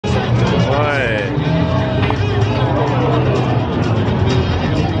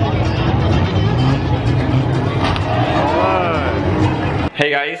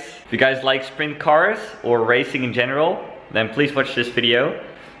If you guys like sprint cars or racing in general, then please watch this video.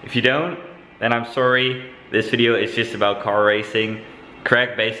 If you don't, then I'm sorry. This video is just about car racing.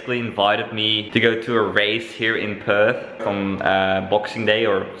 Craig basically invited me to go to a race here in Perth on Boxing Day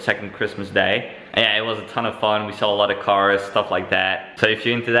or second Christmas Day. And yeah, it was a ton of fun. We saw a lot of cars, stuff like that. So if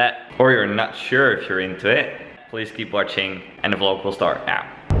you're into that, or you're not sure if you're into it, please keep watching and the vlog will start now.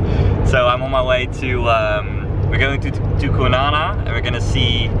 So I'm on my way to, we're going to Kwinana and we're gonna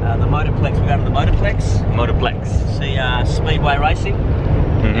see the Motorplex. We're going to the Motorplex. See Speedway racing.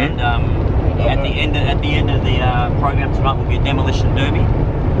 And at the end of the program tonight will be a demolition derby.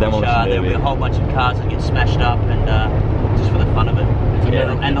 There'll be a whole bunch of cars that get smashed up, and just for the fun of it.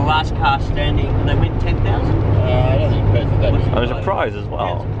 Yeah. And the last car standing, they win 10,000. I don't think that. Oh, there's a prize as well.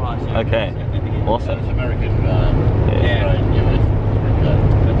 Yeah, there's a prize, yeah. Okay, awesome. It's American.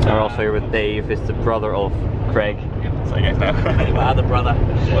 We're also here with Dave. It's the brother of Craig. So you guys know. My other brother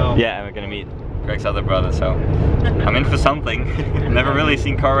as well. Yeah, and we're gonna meet Craig's other brother, so I'm in for something. Never really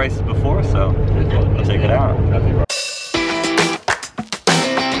seen car races before, so check it out.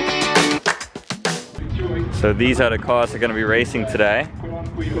 So these are the cars that are going to be racing today.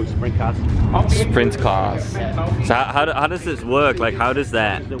 Sprint cars. Sprint cars. So how does this work? Like, how does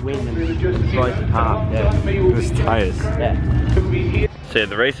that? The wind and throws the car. Yeah. There's tires. Yeah. So yeah,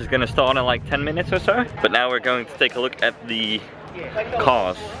 the race is going to start in like 10 minutes or so. But now we're going to take a look at the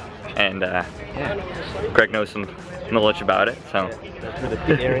cars. And Craig knows some knowledge about it, so. To the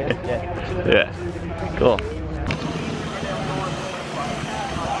pit area. Yeah. Yeah. Cool.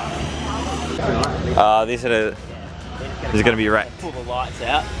 These are gonna be wrecked. Pull the lights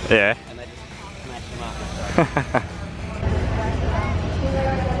out. Yeah. And they just smash them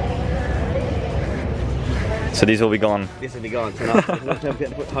up. So these will be gone. This will be gone tonight. Not to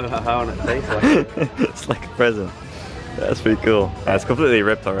put ho ho ho on it, see? So. It's like a present. That's pretty cool. It's completely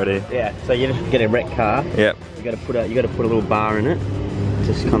ripped already. Yeah. So you just get a wrecked car. Yep. You got to put a little bar in it,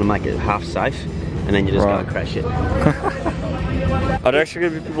 just kind of make it half safe, and then you just go and crash it. Are there actually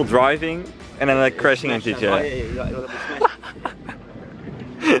gonna be people driving and then like crashing into each other? Yeah.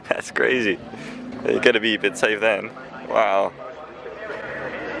 That's crazy. You gotta be a bit safe then. Wow.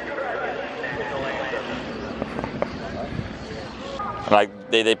 Like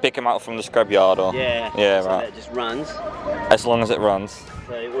they pick him out from the scrapyard, or yeah, so right. it just runs. As long as it runs.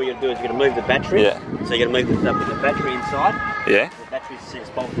 So all you gotta do is you gotta move the battery. Yeah. So you gotta move the battery inside. Yeah. The battery sits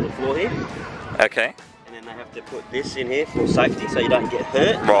bolted to the floor here. Okay. And then they have to put this in here for safety, so you don't get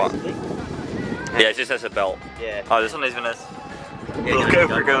hurt. Right. Basically. Yeah, it just has a belt. Yeah. Oh, this one is even a little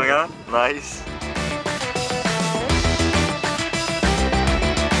GoPro going on. Nice.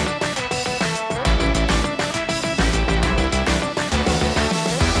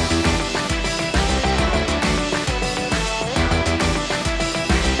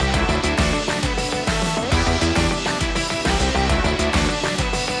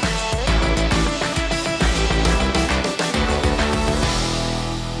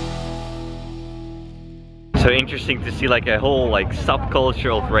 So interesting to see like a whole like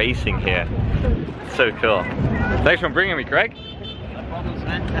subculture of racing here. So cool. Thanks for bringing me, Craig. No problems,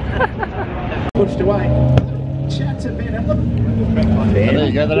 man. Pushed away. Chance a bit. There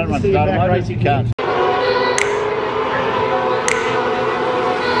you go, they don't want to start a motor, you can't.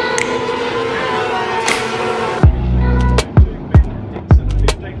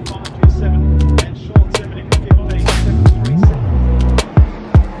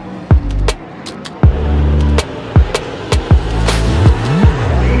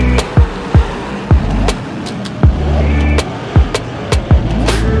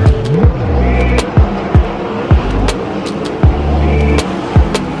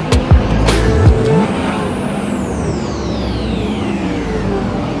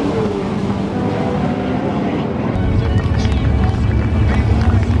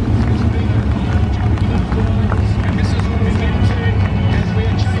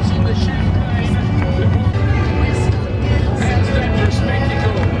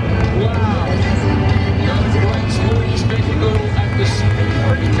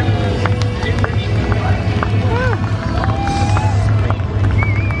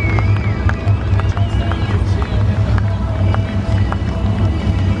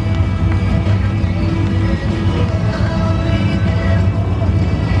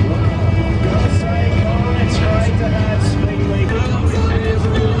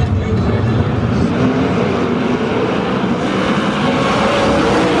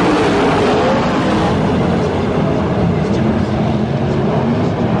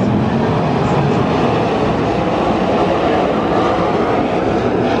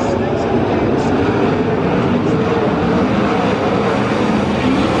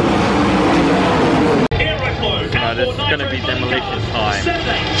 time.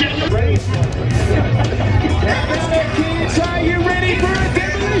 Kids, are you ready for a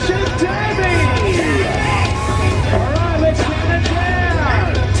demolition derby?